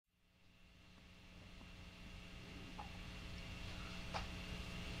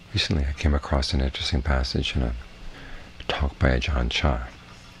Recently I came across an interesting passage in a talk by Ajahn Chah,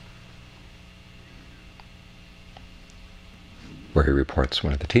 where he reports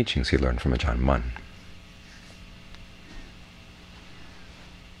one of the teachings he learned from Ajahn Mun.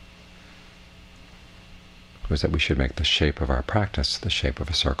 It was that we should make the shape of our practice the shape of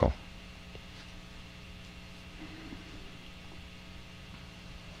a circle.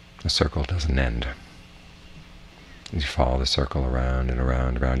 The circle doesn't end. As you follow the circle around and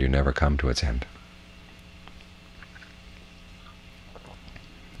around and around, you never come to its end.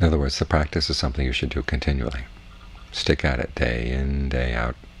 In other words, the practice is something you should do continually. Stick at it day in, day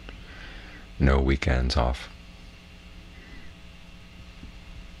out. No weekends off.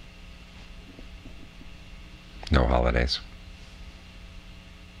 No holidays.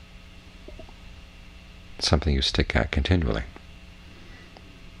 It's something you stick at continually,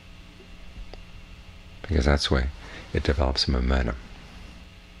 because that's the way it develops momentum.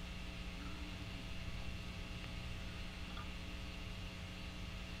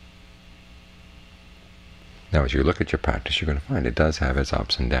 Now, as you look at your practice, you're going to find it does have its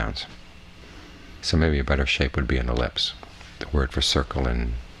ups and downs. So maybe a better shape would be an ellipse. The word for circle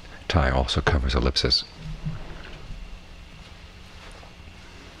in Thai also covers ellipses.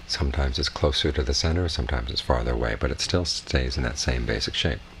 Sometimes it's closer to the center, sometimes it's farther away, but it still stays in that same basic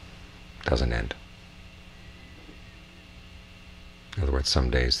shape. It doesn't end. In other words, some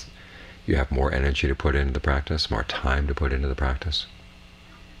days you have more energy to put into the practice, more time to put into the practice,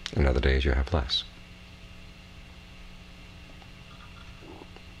 and other days you have less.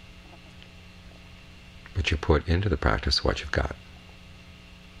 But you put into the practice what you've got.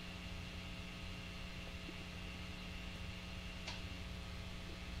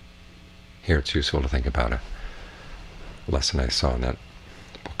 Here it's useful to think about a lesson I saw in that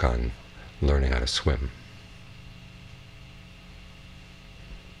book on learning how to swim.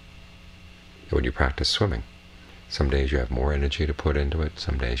 When you practice swimming, some days you have more energy to put into it,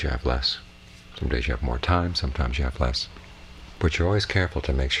 some days you have less. Some days you have more time, sometimes you have less. But you're always careful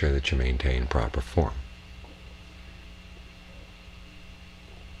to make sure that you maintain proper form.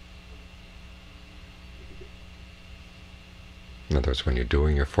 In other words, when you're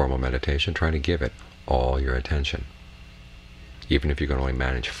doing your formal meditation, try to give it all your attention, even if you can only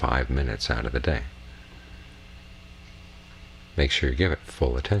manage 5 minutes out of the day. Make sure you give it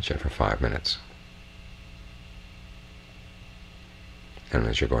full attention for 5 minutes. And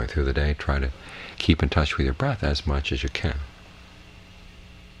as you're going through the day, try to keep in touch with your breath as much as you can.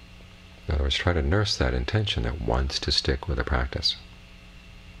 In other words, try to nurse that intention that wants to stick with the practice.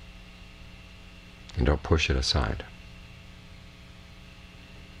 And don't push it aside.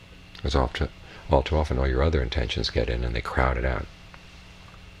 Because all too often all your other intentions get in and they crowd it out.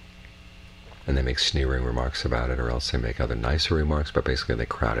 And they make sneering remarks about it, or else they make other nicer remarks, but basically they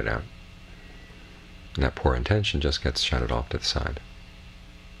crowd it out. And that poor intention just gets shunted off to the side.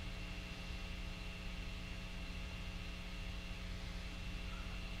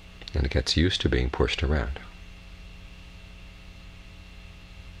 And it gets used to being pushed around.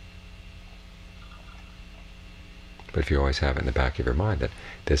 But if you always have it in the back of your mind that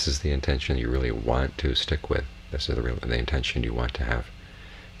this is the intention you really want to stick with, this is the intention you want to have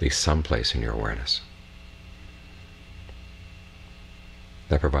at least some place in your awareness,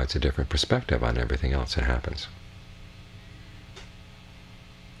 that provides a different perspective on everything else that happens.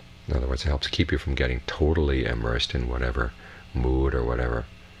 In other words, it helps keep you from getting totally immersed in whatever mood or whatever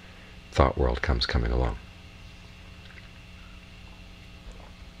thought world comes coming along.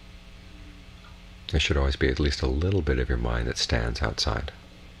 There should always be at least a little bit of your mind that stands outside.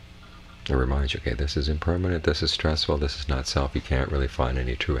 It reminds you, okay, this is impermanent, this is stressful, this is not self, you can't really find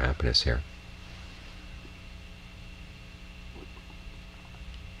any true happiness here.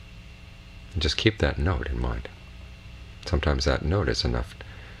 And just keep that note in mind. Sometimes that note is enough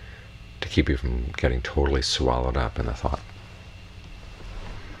to keep you from getting totally swallowed up in the thought.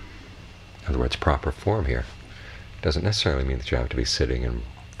 In other words, proper form here doesn't necessarily mean that you have to be sitting in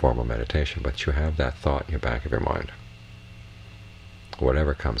formal meditation, but you have that thought in your back of your mind.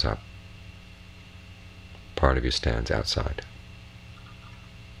 Whatever comes up, part of you stands outside.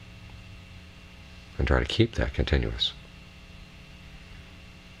 And try to keep that continuous.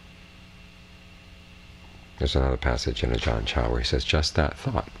 There's another passage in Ajahn Chah where he says just that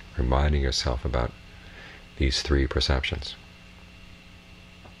thought, reminding yourself about these 3 perceptions,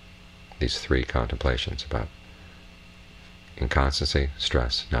 these 3 contemplations about inconstancy,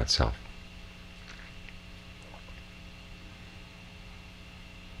 stress, not self.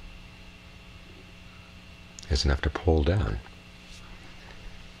 Is enough to pull down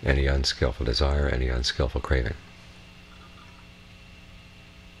any unskillful desire, any unskillful craving.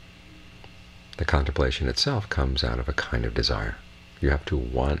 The contemplation itself comes out of a kind of desire. You have to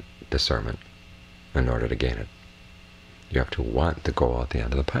want discernment in order to gain it. You have to want the goal at the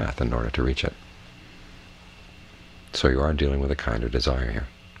end of the path in order to reach it. So you are dealing with a kind of desire here.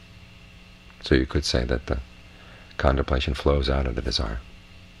 So you could say that the contemplation flows out of the desire.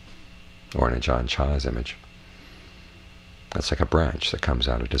 Or in Ajahn Chah's image, that's like a branch that comes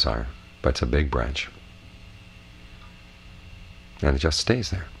out of desire, but it's a big branch. And it just stays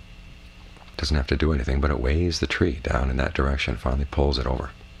there. It doesn't have to do anything, but it weighs the tree down in that direction, finally pulls it over.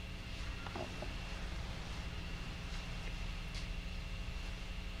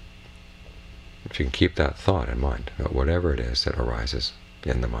 If you can keep that thought in mind, whatever it is that arises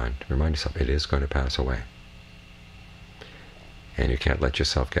in the mind, remind yourself it is going to pass away. And you can't let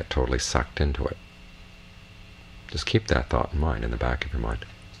yourself get totally sucked into it. Just keep that thought in mind, in the back of your mind.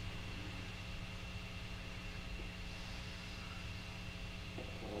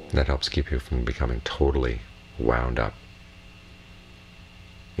 That helps keep you from becoming totally wound up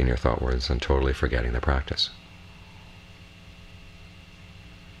in your thought words and totally forgetting the practice.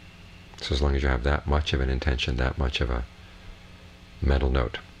 So as long as you have that much of an intention, that much of a mental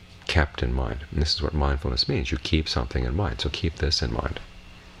note kept in mind, and this is what mindfulness means, you keep something in mind, so keep this in mind.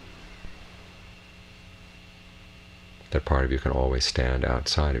 That part of you can always stand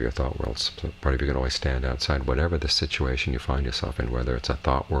outside of your thought worlds. Part of you can always stand outside whatever the situation you find yourself in, whether it's a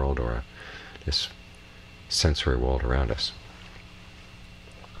thought world or this sensory world around us.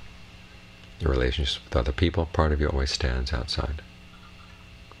 Your relationships with other people, part of you always stands outside.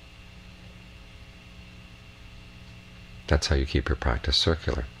 That's how you keep your practice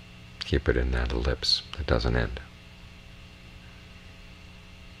circular. Keep it in that ellipse that doesn't end.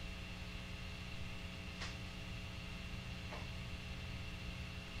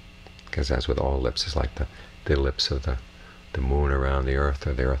 Because as with all ellipses, like the ellipse of the moon around the earth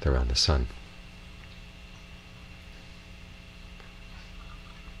or the earth around the sun,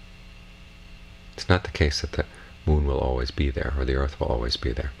 it's not the case that the moon will always be there or the earth will always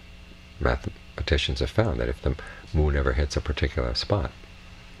be there. Mathematicians have found that if the moon ever hits a particular spot,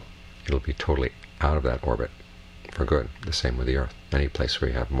 it'll be totally out of that orbit for good. The same with the earth. Any place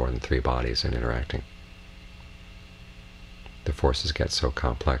where you have more than 3 bodies and interacting, the forces get so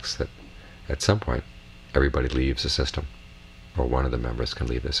complex that at some point everybody leaves the system, or one of the members can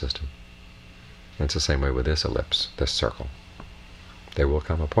leave the system. And it's the same way with this ellipse, this circle. There will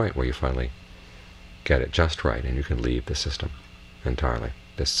come a point where you finally get it just right and you can leave the system entirely.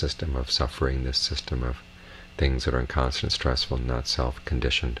 This system of suffering, this system of things that are inconstant, stressful, not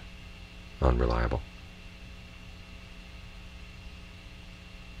self-conditioned, unreliable.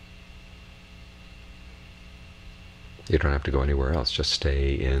 You don't have to go anywhere else. Just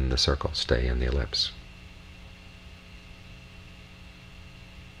stay in the circle, stay in the ellipse.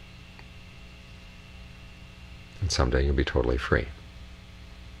 And someday you'll be totally free.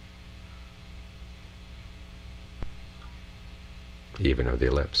 Even of the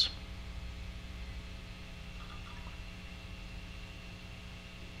ellipse.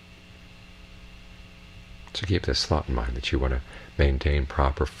 So keep this thought in mind, that you want to maintain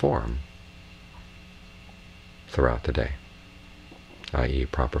proper form throughout the day, i.e.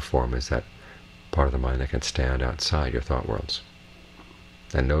 proper form is that part of the mind that can stand outside your thought worlds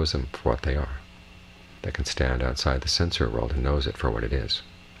and knows them for what they are, that can stand outside the sensory world and knows it for what it is.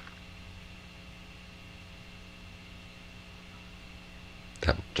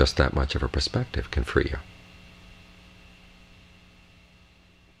 Just that much of a perspective can free you.